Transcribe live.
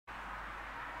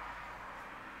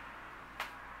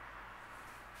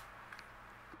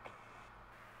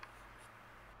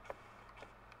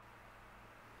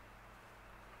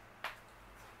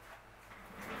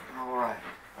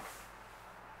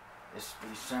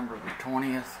December the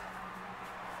 20th,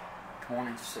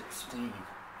 2016.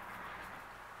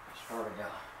 Started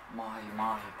a Mahi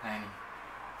Mahi painting.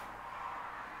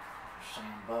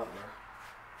 Sam Butler.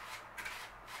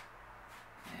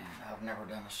 And I've never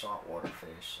done a saltwater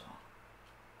fish, so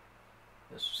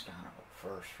this is kind of a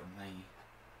first for me.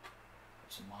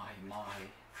 It's a Mahi Mahi.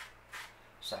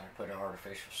 Decided to put an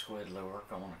artificial squid lure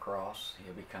going across.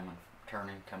 He'll be coming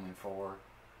forward,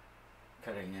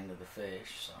 cutting into the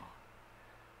fish. So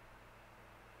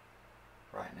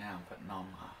right now I'm putting on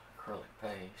my acrylic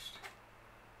paste.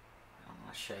 I'm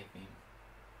going to shape him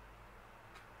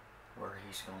where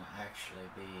he's going to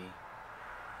actually be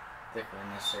thicker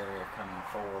in this area coming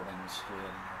forward in the squid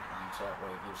and everything, so that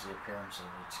way it gives the appearance of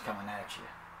it's coming at you.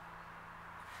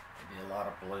 There'll be a lot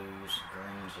of blues,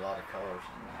 greens, a lot of colors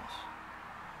in this.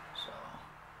 So,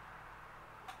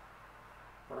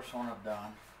 first one I've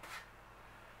done.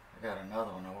 I got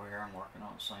another one over here I'm working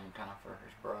on at the same time for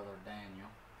his brother Daniel.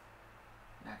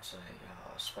 And that's a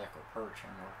speckled perch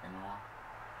I'm working on.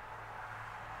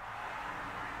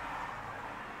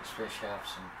 These fish have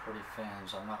some pretty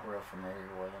fins. I'm not real familiar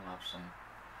with them. I've seen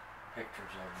pictures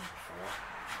of them before,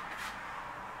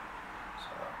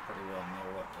 so I pretty well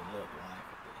know what they look like.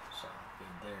 So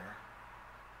good there.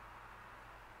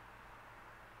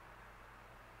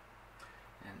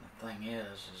 And the thing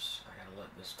is I gotta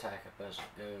let this tack up as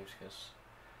it goes, because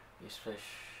these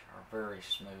fish are very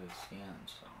smooth skinned,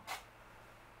 so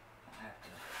I have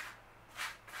to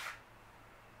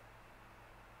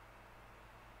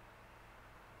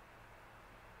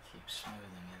keep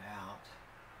smoothing it out.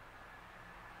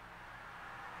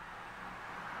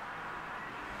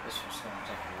 This one's going to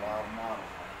take a while to model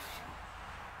this.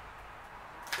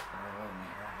 Bear with me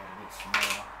here, I gotta get some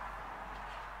more.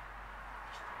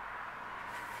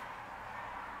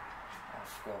 I'll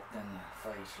sculpt in the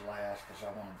face last because I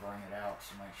want to bring it out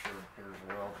to make sure it appears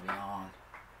well beyond.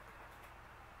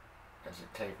 As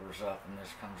it tapers up and this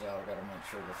comes out, I've got to make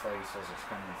sure the face as it's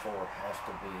coming forward has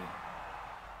to be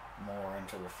more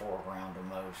into the foreground or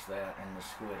most that, and the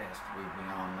squid has to be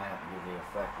beyond that to give the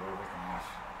effect of everything else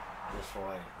this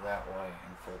way, that way,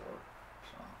 and forward.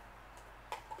 So,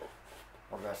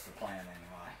 well, that's the plan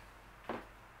anyway.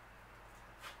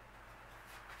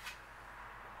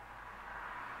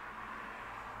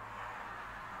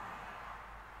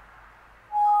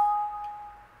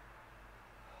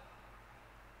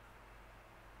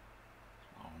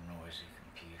 Oh, noisy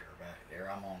computer back there.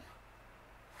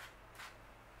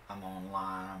 I'm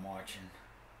online, I'm watching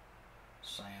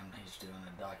Sam, he's doing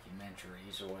a documentary.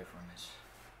 He's away from his,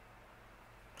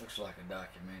 looks like a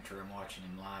documentary. I'm watching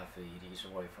him live feed. He's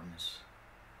away from his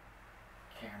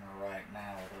camera right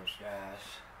now with those guys.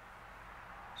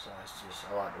 So it's just,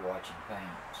 I like to watch him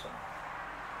paint. So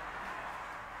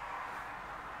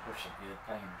there's some good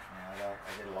painters now.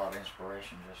 I get a lot of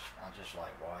inspiration, I just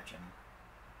like watching them.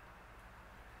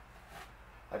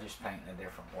 I just paint in a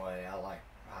different way. I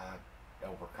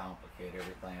overcomplicate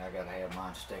everything. I gotta have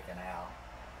mine sticking out.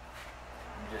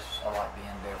 I like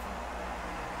being different.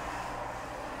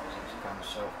 It's kind of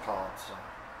self-taught, so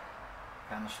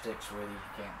kind of sticks with you. You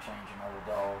can't change an old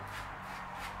dog.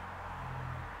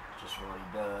 It's just what he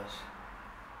does.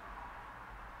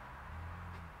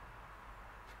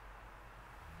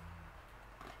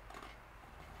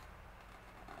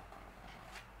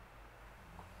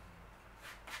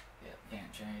 Yep,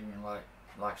 can't change him. Like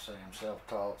I say, I'm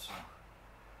self-taught, so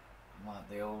I'm like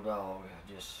the old dog.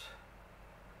 I just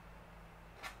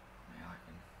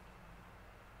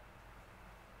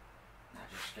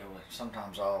go with,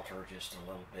 sometimes I alter just a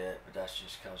little bit, but that's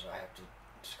just because I have to,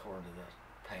 it's according to the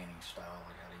painting style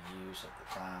I got to use at the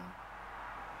time.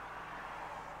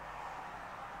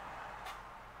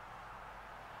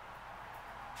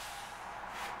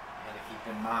 You got to keep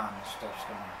in mind this stuff's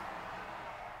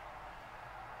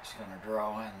gonna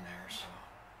draw in there, so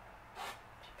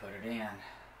if you put it in,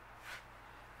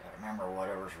 got to remember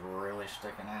whatever's really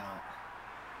sticking out.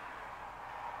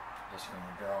 It's going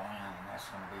to draw in, and that's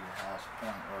going to be your highest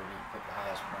point, where you put the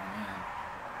highest point in,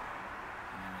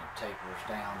 and it tapers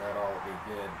down. That ought to be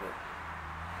good, but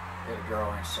it'll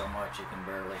draw in so much you can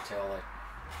barely tell it.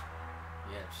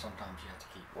 Sometimes you have to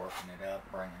keep working it up,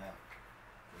 bringing up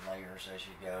the layers as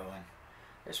you go, and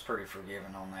it's pretty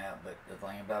forgiving on that. But the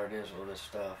thing about it is, with this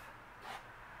stuff,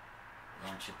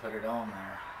 once you put it on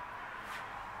there,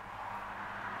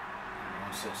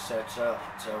 once it sets up,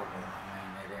 it's over. I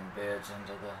mean, it embeds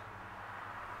into the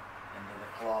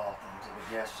cloth, into the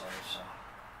gesso, so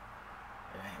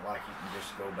it ain't like you can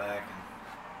just go back and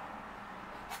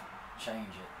change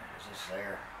it, because it's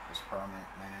there, it's permanent,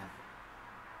 man.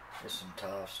 It's some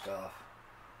tough stuff,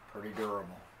 pretty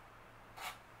durable.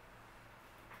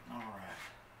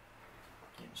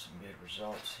 some good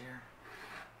results here.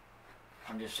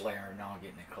 I'm just layering it on,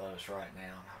 getting it close right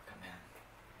now, and I'll come in,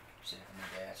 see if I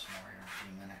need to add some more here in a few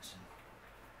minutes and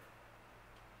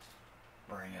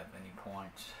bring up any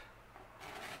points.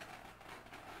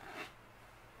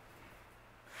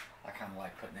 I kind of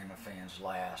like putting in the fins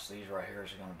last. These right here are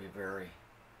going to be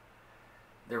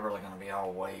they're really going to be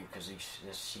all wave because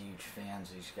this huge fins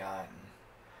he's got, and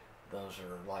those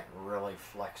are like really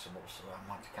flexible, so I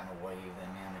want to kind of wave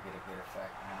them in to get a good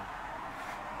effect now.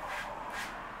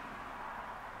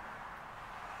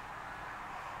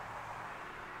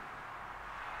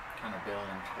 Kind of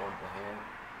building toward the head,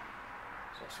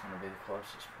 so that's going to be the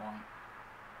closest point.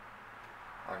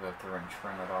 I'll go through and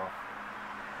trim it off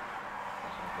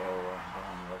as I go where I'm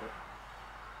going with it.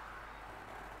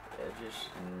 Edges,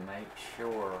 and make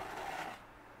sure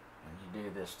when you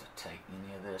do this to take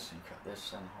any of this and cut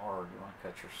this in hard. You want to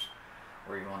cut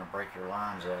where you want to break your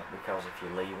lines at, because if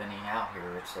you leave any out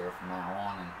here, it's there from now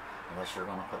on, and unless you're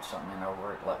going to put something in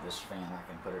over it, like this fin, I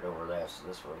can put it over that, so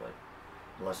this really,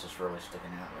 unless it's really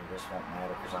sticking out there, this won't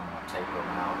matter because I'm going to taper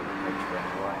them out of the picture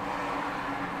anyway.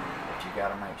 But you got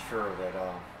to make sure that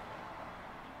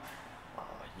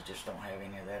you just don't have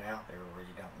any of that out there where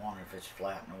you don't want it. If it's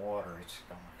flat in the water, it's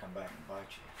going to come back and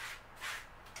bite you.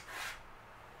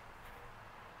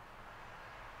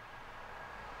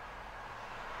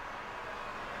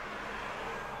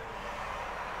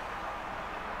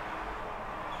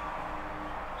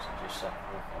 So just that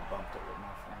quick, I bumped it with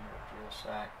my finger just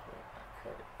that quick. I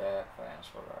cut it that fast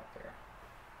right there.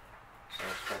 So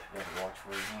it's got to watch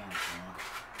where your hands going.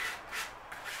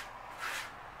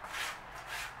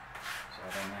 I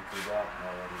done emptied that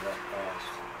already that fast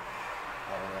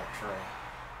out of that tray.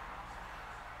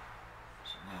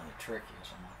 So now the trick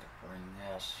is I'm going to bring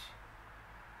this.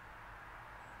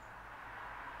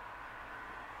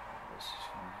 This is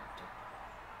going to have to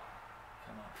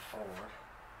come up forward.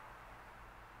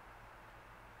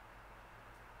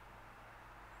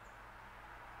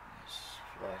 This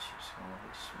flesh is going to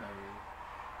be smooth.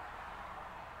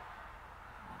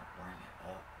 I'm going to bring it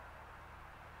up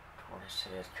toward his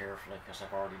head carefully, because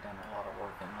I've already done a lot of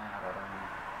work in that. I don't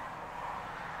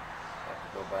have to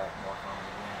go back and work on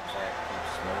it again, because I have to keep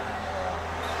smoothing it out.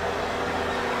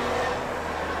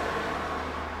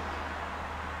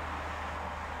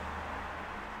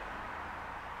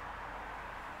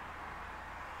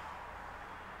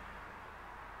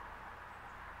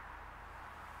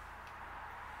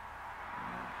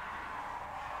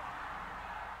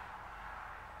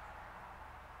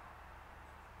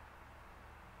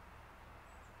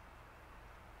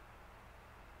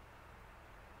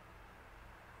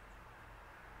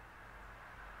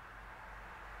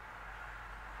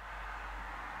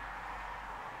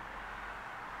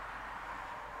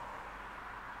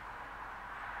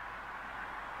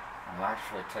 I'm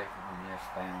actually taking this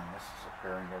down. This is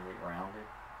appearing to be rounded.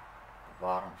 The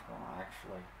bottom's going to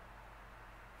actually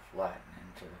flatten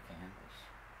into the canvas.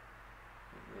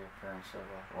 Give the appearance of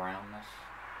a roundness,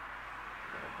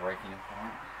 get a breaking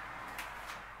point.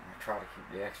 And I try to keep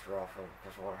the extra off of it,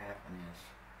 because what happens is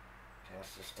it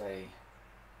has to stay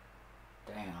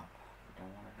damp. You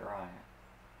don't want to dry it.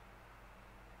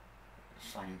 At the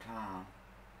same time,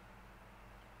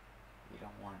 you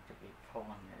don't want it to be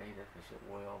pulling it either, because it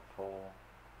will pull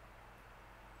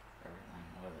everything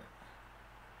with it.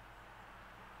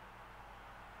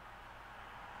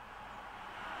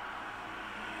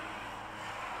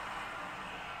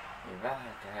 You about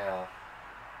have to have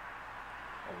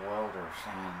a welder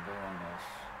hand doing this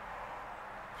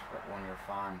when you're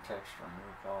fine texturing,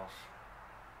 because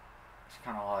it's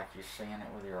kind of like you're seeing it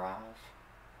with your eyes,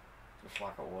 just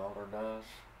like a welder does.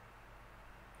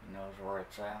 He knows where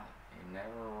it's at. He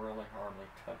never really hardly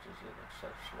touches it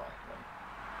except slightly,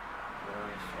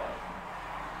 very slightly.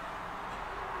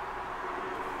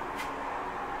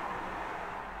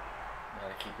 You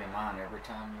gotta keep in mind, every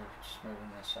time you're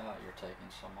smoothing this out, you're taking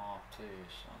some off too,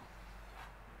 so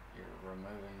you're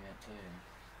removing it too.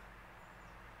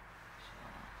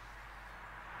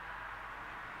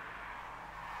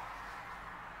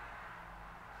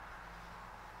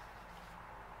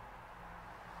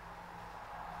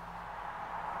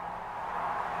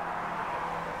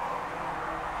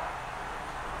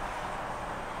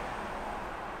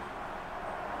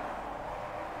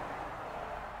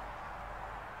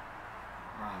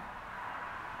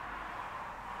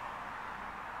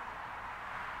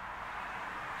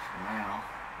 Now,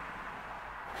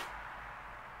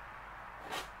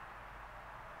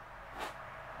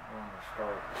 I'm going to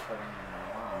start putting in the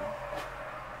line.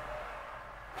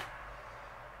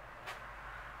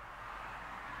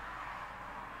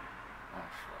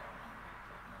 Actually, I'm going to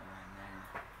put more in there.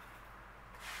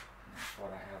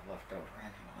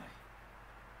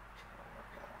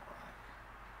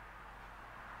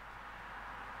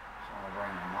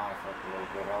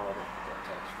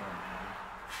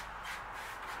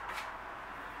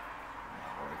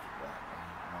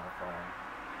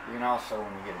 You can also,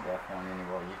 when you get a duck one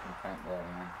anyway, you can paint that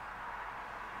in.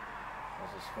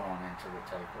 Because it's going into the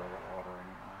taper of the water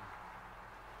anyway.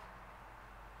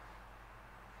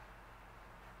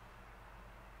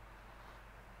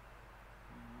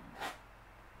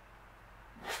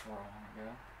 That's where I want to go.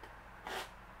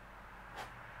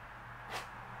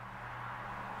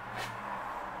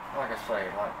 Like I say,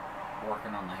 like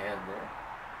working on the head there.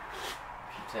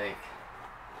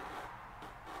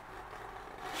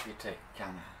 If you take,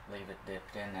 kind of leave it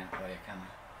dipped in that way, it kind of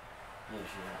gives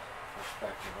you a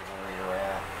perspective of where you're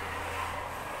at.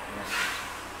 And this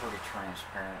is pretty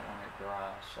transparent when it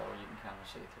dries, so you can kind of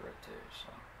see through it too, so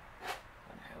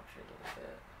kind of helps you a little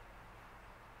bit.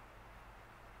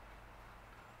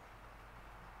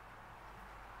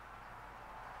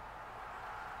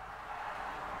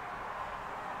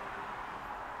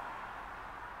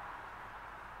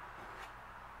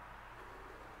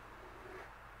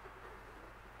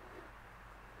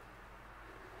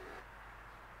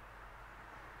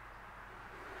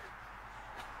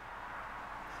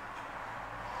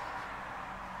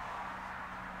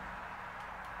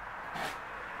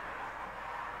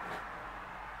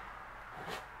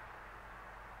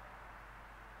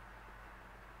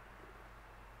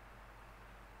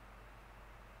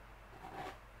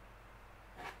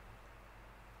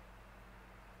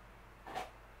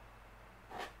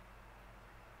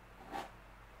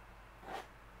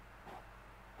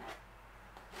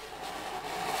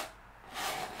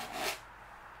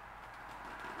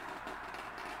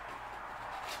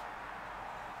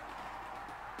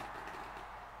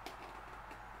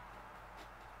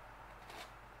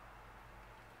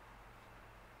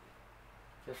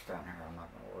 Just down here, I'm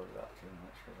not going to worry about too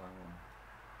much because I'm going to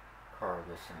carve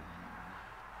this in anyway.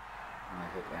 When I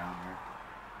get down there,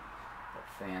 that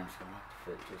fan's going to have to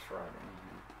fit just right in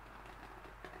here.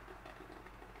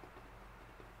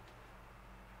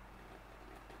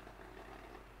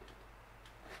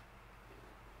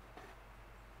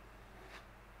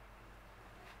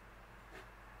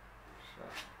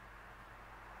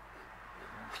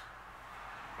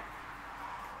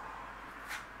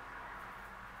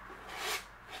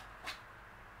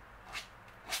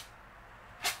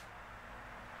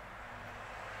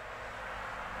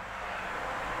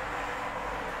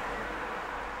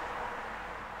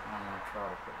 Try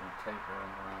to put my taper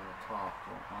in around the top,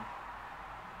 don't I?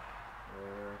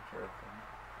 Very carefully.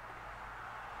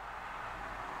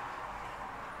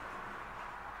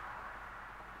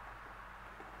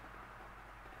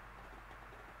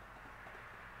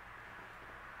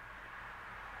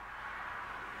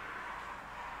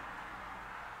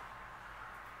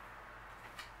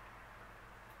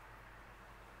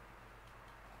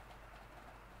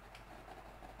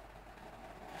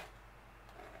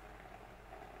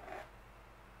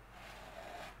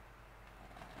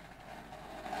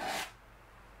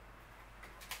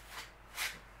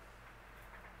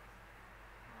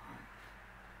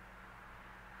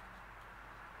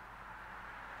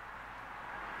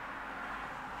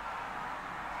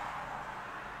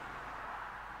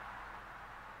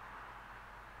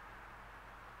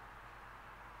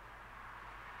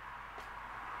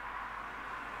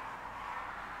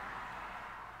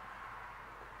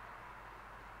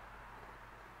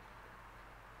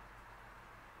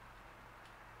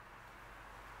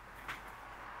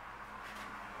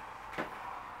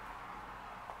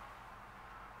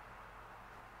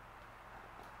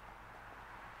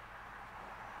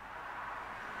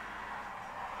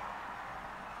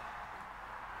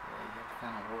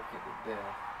 Kind of work it to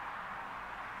death.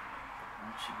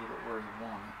 Once you get it where you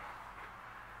want it,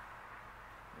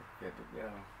 you're good to go.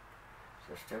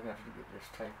 So I still got to get this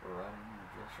taper right in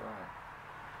there just right.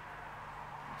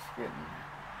 It's getting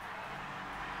there.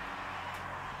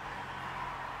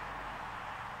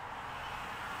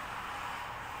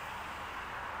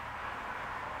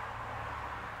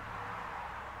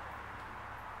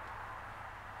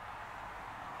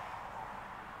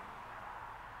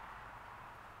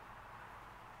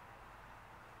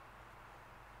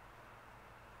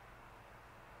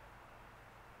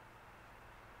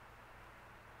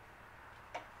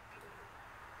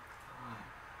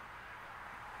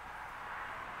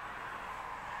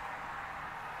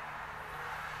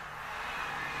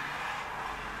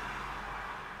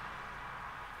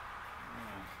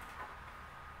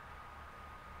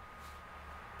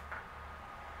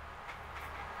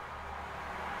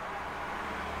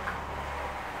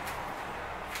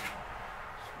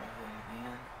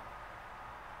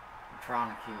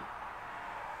 Trying to keep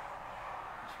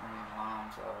as many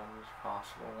lines out of it as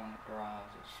possible. When it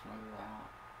dries, it's smooth out.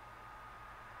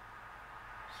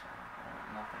 So I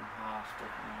want nothing high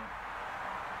sticking up.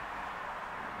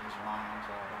 At these lines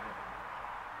out of it.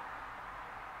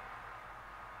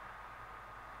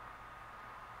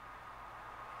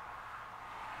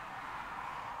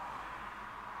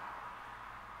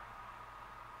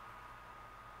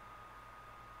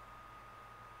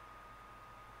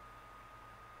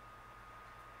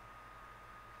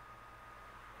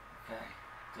 Okay,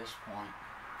 at this point,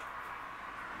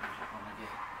 we're going to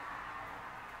get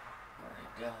very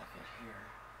delicate here.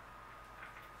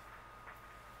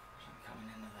 So I'm coming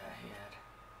into that head.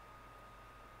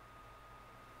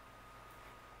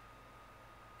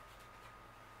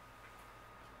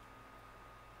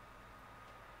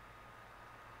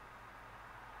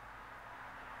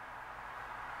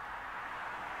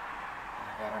 I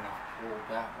got enough pull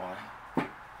that way.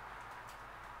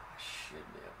 I should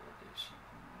be able to do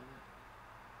something with it.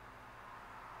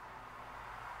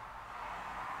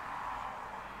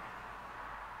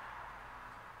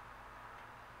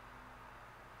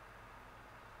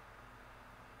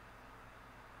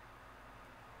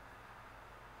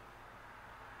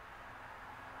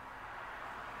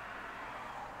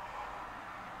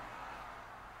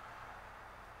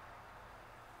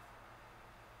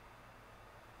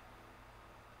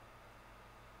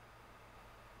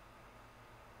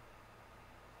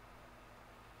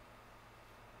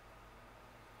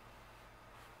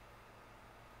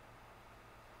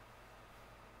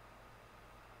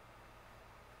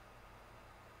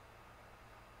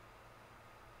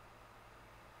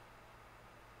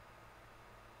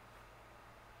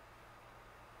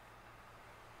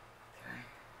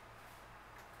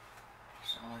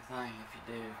 It's the only thing, if you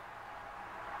do,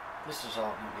 this is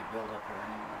all going to be built up here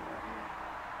anyway, right here.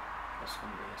 That's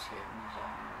going to be his head and his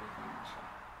eye and everything, so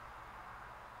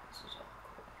this is all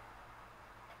cool.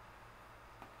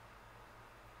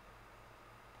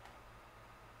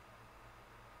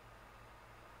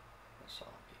 This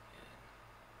all be good.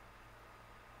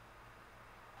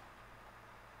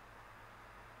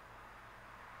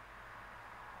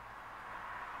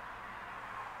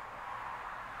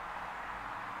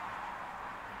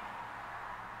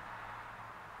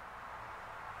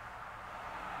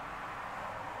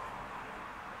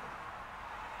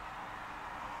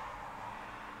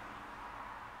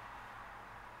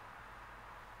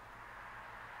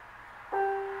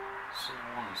 See, I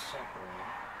want to separate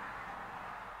it,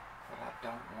 but I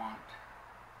don't want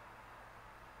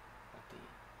the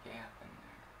gap in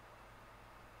there.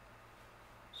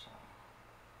 So,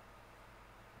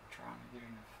 I'm trying to get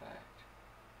an effect.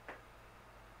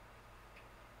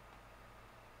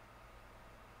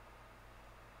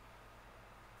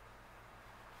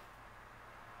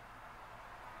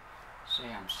 See,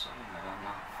 I'm saying that I'm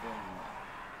not feeling it.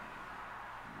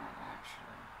 I'm not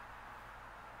actually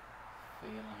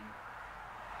feeling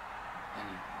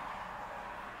anything.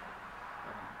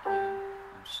 But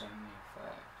I'm seeing the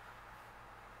effect.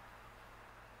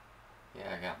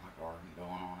 Yeah, I got my garden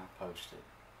going on. I posted a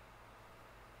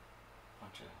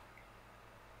bunch of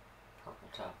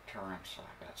purple top turnips. I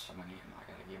got so many of them, I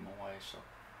gotta give them away, so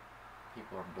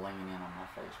people are blinging in on my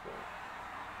Facebook.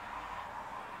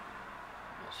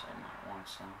 I guess they might want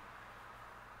some.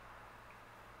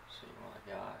 See what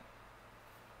I got.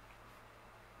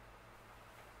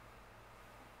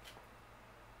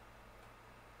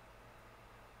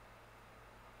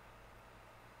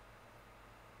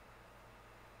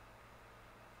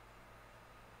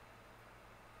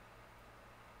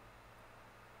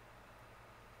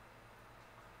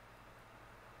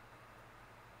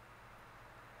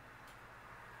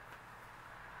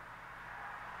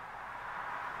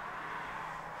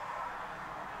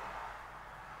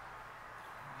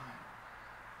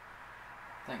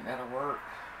 I think that'll work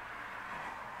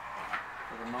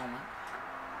for the moment.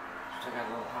 Still got a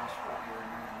little high spot here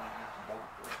and there. I might have to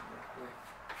doctor it real quick.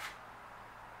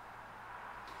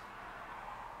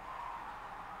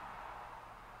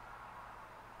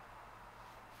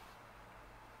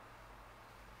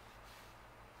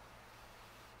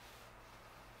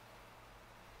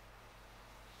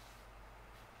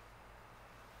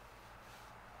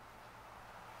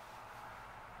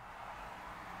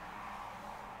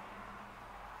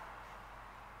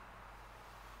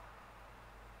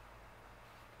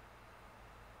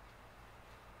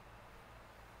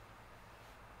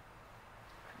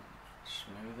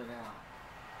 Smooth it out,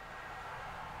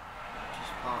 much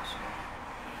as possible.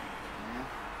 Yeah.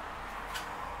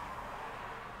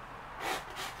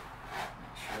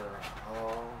 Make sure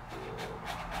all good.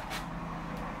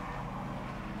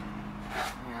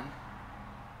 And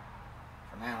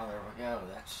for now, there we go.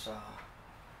 That's see,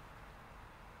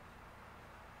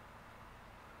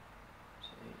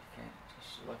 you can't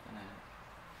just looking at it.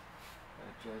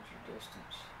 Gotta judge your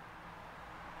distance.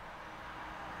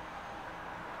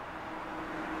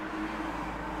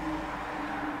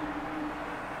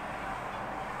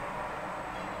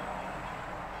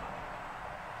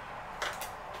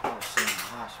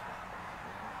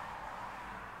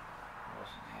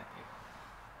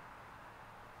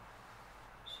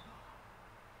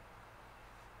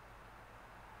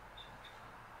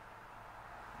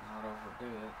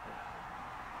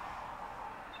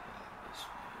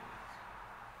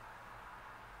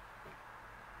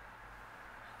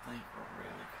 think we're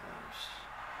really close.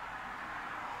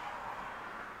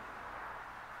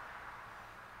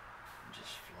 I'm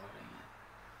just floating it.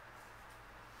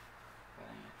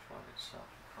 Letting it float itself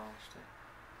across it.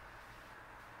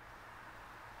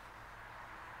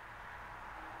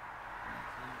 I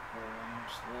think we're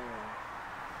almost there.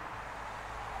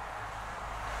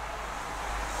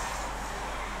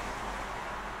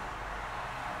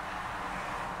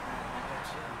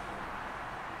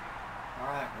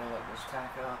 Alright, will it just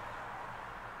tack up?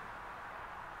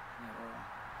 And it will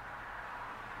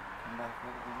come back where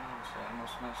we need. See, I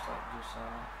almost messed up just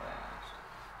that fast.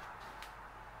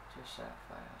 Just that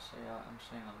fast. See, I'm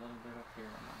seeing a little bit up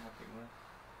here I'm not happy with.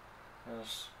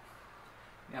 Because,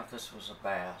 you know, if this was a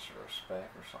bass or a speck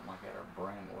or something like that, or a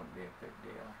brim, it wouldn't be a big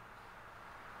deal.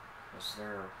 Because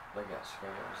they got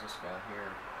scales. This guy here,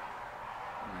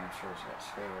 I mean, I'm sure he's got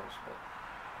scales, but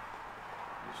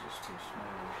he's just too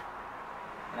smooth.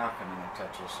 And I'll come in and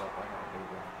touch this up. I gotta do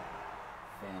the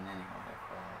fin anyway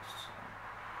across, so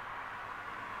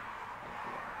it'll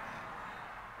be alright.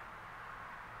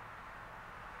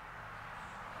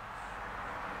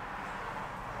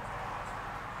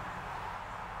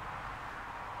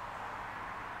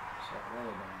 So I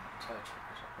really don't want to touch it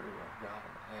because I pretty well got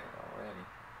it. I had it already.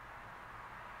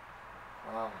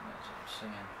 Problem is I'm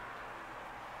seeing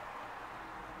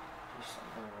just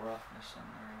a little roughness in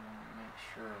there. I want to make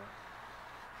sure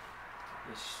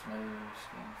this smooth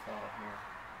skin fellow here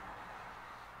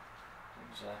is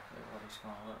exactly what he's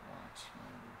going to look like,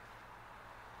 smooth.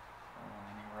 I don't want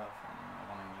any roughening, I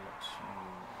want him to look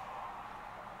smooth.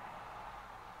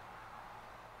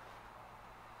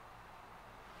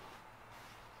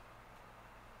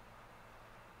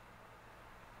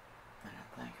 And I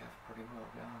think I've pretty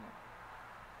well got it.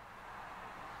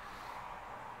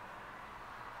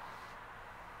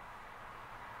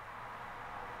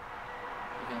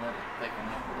 You can let it thicken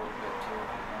up a little bit too if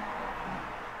you want,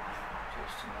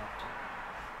 just enough to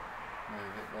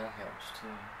move it. That helps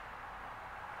too.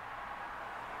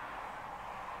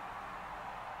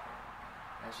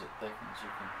 As it thickens,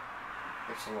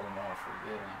 it's a little more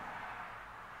forgiving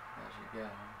as you go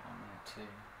on that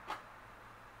too.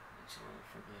 It's a little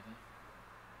forgiving.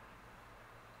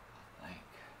 I think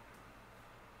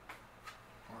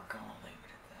we're gonna leave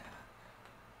it at that.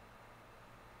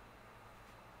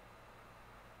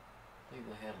 Leave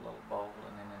the head a little bold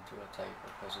and then into a taper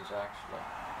because he's actually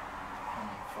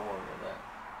coming forward with that.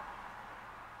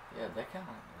 Yeah, their head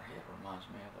reminds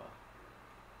me of a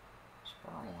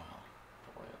sperm whale,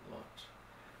 the way it looks.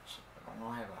 So I'm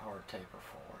going to have a hard taper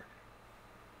forward.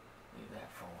 Leave that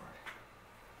forward.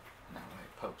 And that way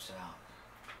it pokes out.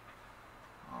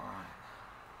 Alright.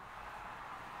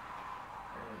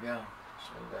 There we go.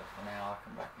 So leave that for now. I'll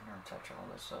come back in here and touch all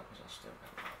this up because I still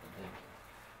got a lot to do.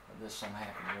 But this I'm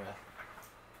happy with.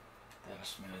 That'll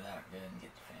smooth out good and get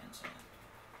the fins in.